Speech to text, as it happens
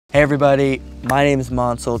Hey everybody, my name is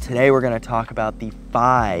Monsel. Today we're going to talk about the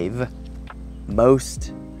 5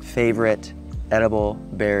 most favorite edible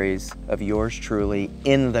berries of yours truly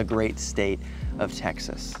in the great state of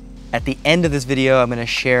Texas. At the end of this video, I'm going to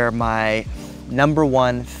share my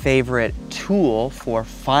 #1 favorite tool for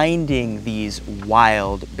finding these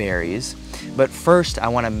wild berries. But first, I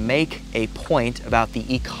want to make a point about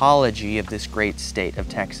the ecology of this great state of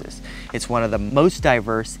Texas. It's one of the most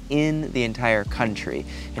diverse in the entire country.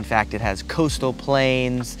 In fact, it has coastal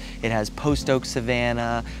plains, it has post oak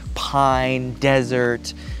savanna, pine,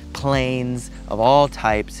 desert, plains of all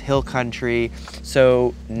types, hill country.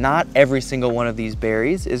 So not every single one of these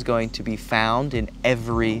berries is going to be found in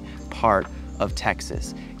every part of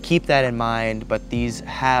Texas. Keep that in mind, but these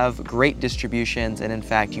have great distributions, and in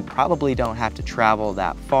fact, you probably don't have to travel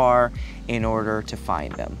that far in order to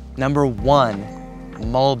find them. #1,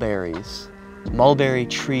 mulberries. Mulberry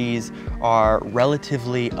trees are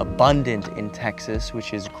relatively abundant in Texas,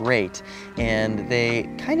 which is great, and they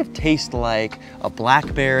kind of taste like a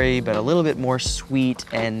blackberry, but a little bit more sweet,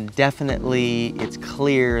 and definitely it's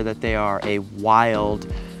clear that they are a wild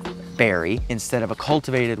berry instead of a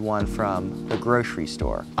cultivated one from the grocery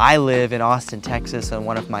store. I live in Austin, Texas, and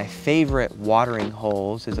one of my favorite watering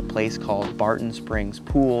holes is a place called Barton Springs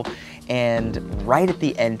Pool, and right at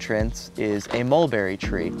the entrance is a mulberry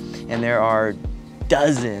tree, and there are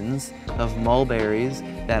dozens of mulberries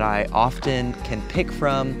that I often can pick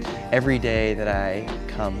from every day that I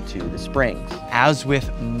come to the springs. As with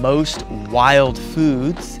most wild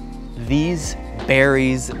foods, these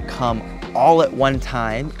berries come all at one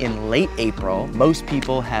time in late April. Most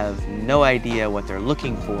people have no idea what they're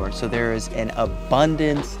looking for, so there is an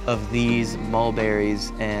abundance of these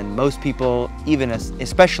mulberries, and most people, even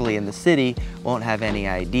especially in the city, won't have any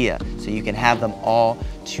idea. So you can have them all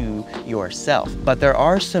to yourself. But there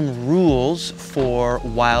are some rules for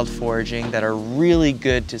wild foraging that are really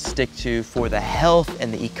good to stick to for the health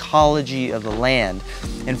and the ecology of the land.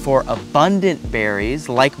 And for abundant berries,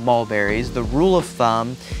 like mulberries, the rule of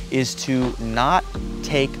thumb is to not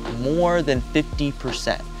take more than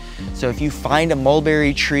 50%. So if you find a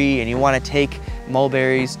mulberry tree and you want to take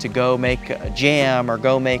mulberries to go make a jam or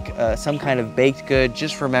go make some kind of baked good,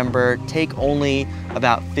 just remember, take only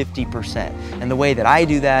about 50%. And the way that I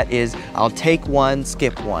do that is I'll take one,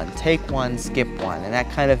 skip one, take one, skip one. And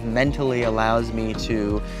that kind of mentally allows me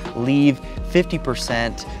to leave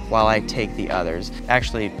 50% while I take the others.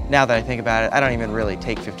 Actually, now that I think about it, I don't even really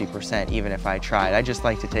take 50% even if I tried. I just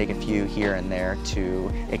like to take a few here and there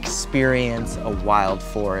to experience a wild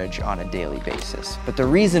forage on a daily basis. But the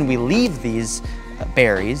reason we leave these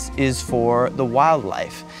berries is for the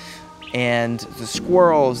wildlife. And the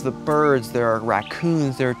squirrels, the birds, there are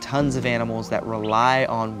raccoons, there are tons of animals that rely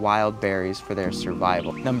on wild berries for their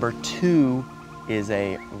survival. #2 is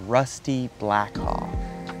a rusty blackhaw.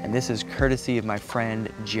 And this is courtesy of my friend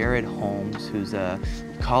Jared Holmes, who's a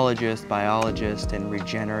ecologist, biologist, and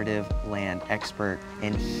regenerative land expert.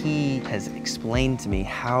 And he has explained to me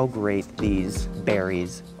how great these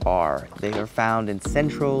berries are. They are found in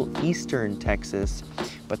central eastern Texas,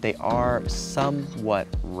 but they are somewhat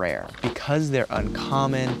rare. Because they're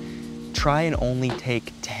uncommon, try and only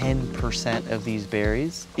take 10% of these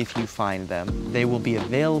berries if you find them. They will be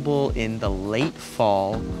available in the late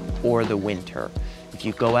fall or the winter. If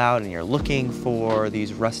you go out and you're looking for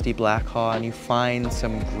these rusty blackhaw and you find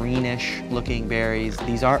some greenish looking berries,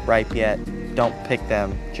 these aren't ripe yet, don't pick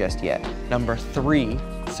them just yet. #3,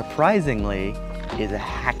 surprisingly, is a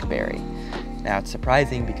hackberry. Now it's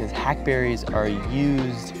surprising because hackberries are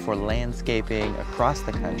used for landscaping across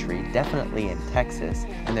the country, definitely in Texas,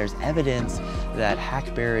 and there's evidence that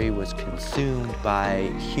hackberry was consumed by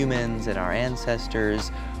humans and our ancestors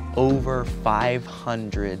over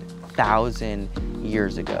 500,000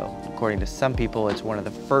 years ago. According to some people, it's one of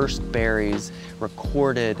the first berries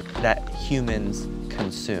recorded that humans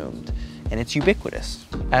consumed, and it's ubiquitous.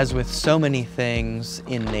 As with so many things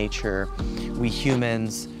in nature, we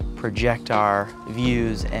humans project our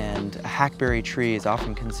views, and a hackberry tree is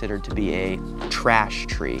often considered to be a trash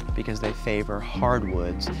tree because they favor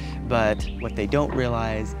hardwoods. But what they don't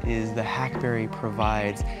realize is the hackberry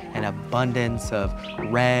provides an abundance of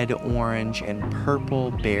red, orange, and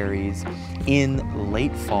purple berries in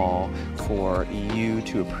late fall for you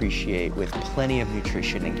to appreciate with plenty of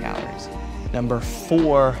nutrition and calories.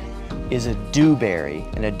 #4 is a dewberry,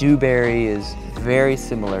 and a dewberry is very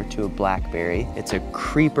similar to a blackberry. It's a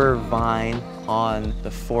creeper vine on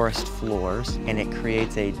the forest floors, and it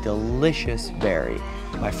creates a delicious berry.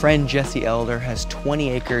 My friend Jesse Elder has 20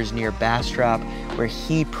 acres near Bastrop where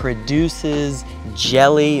he produces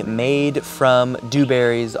jelly made from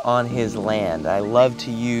dewberries on his land. I love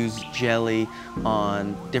to use jelly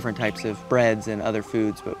on different types of breads and other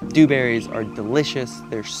foods, but dewberries are delicious,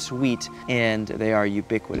 they're sweet, and they are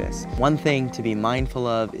ubiquitous. One thing to be mindful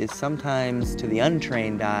of is sometimes to the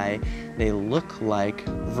untrained eye, they look like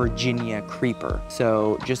Virginia creeper.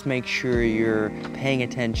 So just make sure you're paying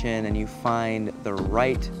attention and you find the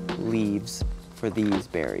right leaves for these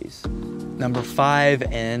berries. Number 5,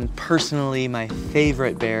 and personally my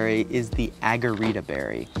favorite berry, is the agarita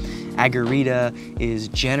berry. Agarita is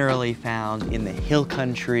generally found in the hill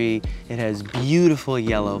country. It has beautiful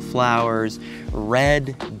yellow flowers,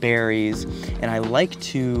 red berries, and I like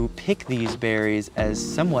to pick these berries as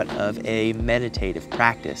somewhat of a meditative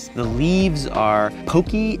practice. The leaves are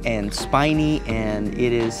pokey and spiny, and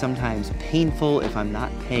it is sometimes painful if I'm not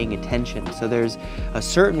paying attention. So there's a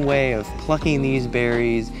certain way of plucking these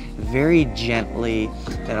berries very gently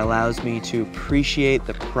that allows me to appreciate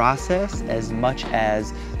the process as much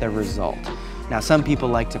as the result. Now, some people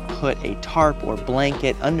like to put a tarp or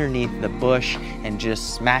blanket underneath the bush and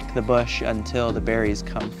just smack the bush until the berries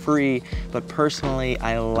come free, but personally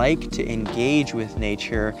I like to engage with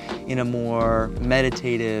nature in a more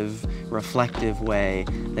meditative, reflective way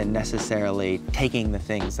than necessarily taking the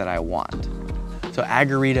things that I want. So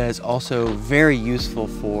agarita is also very useful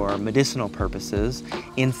for medicinal purposes.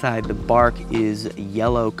 Inside the bark is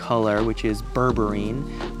yellow color, which is berberine,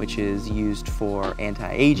 which is used for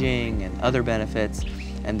anti-aging and other benefits.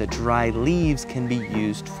 And the dry leaves can be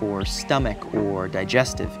used for stomach or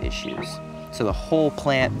digestive issues. So the whole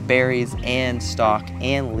plant, berries and stalk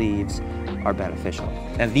and leaves, are beneficial.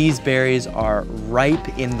 Now these berries are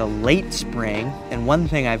ripe in the late spring, and one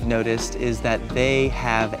thing I've noticed is that they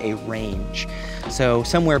have a range. So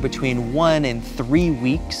somewhere between 1 and 3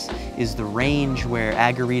 weeks is the range where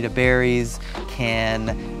agarita berries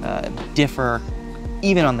can differ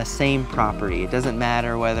even on the same property. It doesn't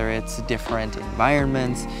matter whether it's different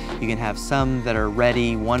environments. You can have some that are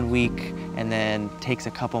ready 1 week and then takes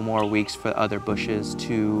a couple more weeks for other bushes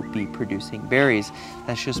to be producing berries.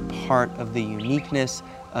 That's just part of the uniqueness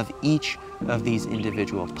of each of these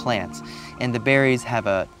individual plants. And the berries have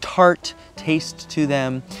a tart taste to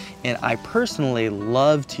them, and I personally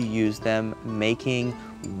love to use them making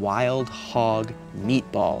wild hog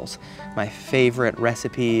meatballs. My favorite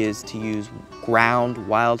recipe is to use ground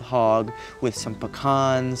wild hog with some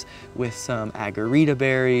pecans, with some agarita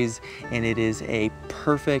berries, and it is a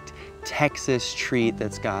perfect Texas treat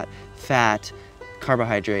that's got fat,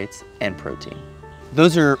 carbohydrates, and protein.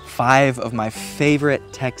 Those are 5 of my favorite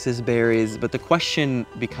Texas berries, but the question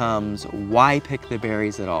becomes, why pick the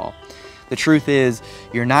berries at all? The truth is,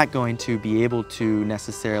 you're not going to be able to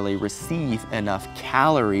necessarily receive enough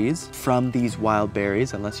calories from these wild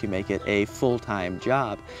berries unless you make it a full-time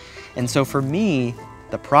job. And so for me,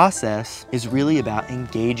 the process is really about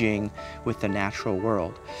engaging with the natural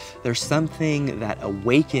world. There's something that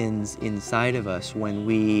awakens inside of us when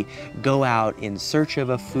we go out in search of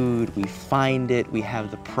a food, we find it, we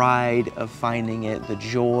have the pride of finding it, the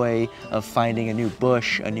joy of finding a new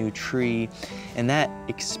bush, a new tree, and that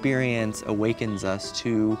experience awakens us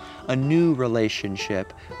to a new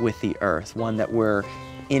relationship with the earth, one that we're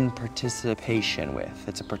in participation with.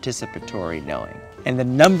 It's a participatory knowing. And the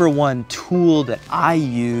number 1 tool that I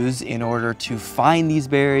use in order to find these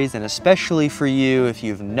berries, and especially for you if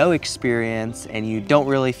you have no experience and you don't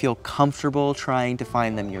really feel comfortable trying to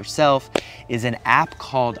find them yourself, is an app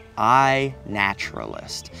called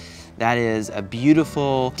iNaturalist. That is a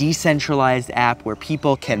beautiful, decentralized app where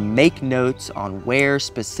people can make notes on where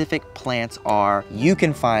specific plants are. You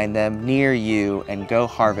can find them near you and go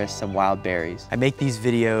harvest some wild berries. I make these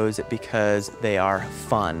videos because they are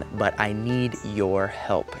fun, but I need your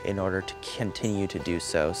help in order to continue to do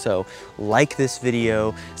so. So like this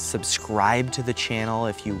video, subscribe to the channel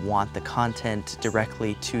if you want the content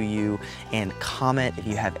directly to you, and comment if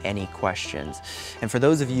you have any questions. And for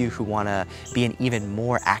those of you who want to be an even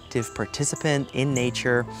more active participant in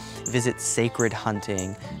nature, visit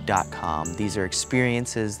sacredhunting.com. These are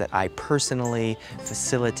experiences that I personally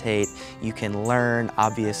facilitate. You can learn,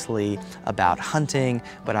 obviously, about hunting,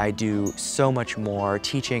 but I do so much more,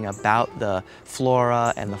 teaching about the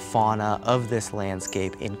flora and the fauna of this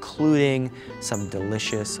landscape, including some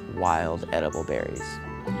delicious wild edible berries.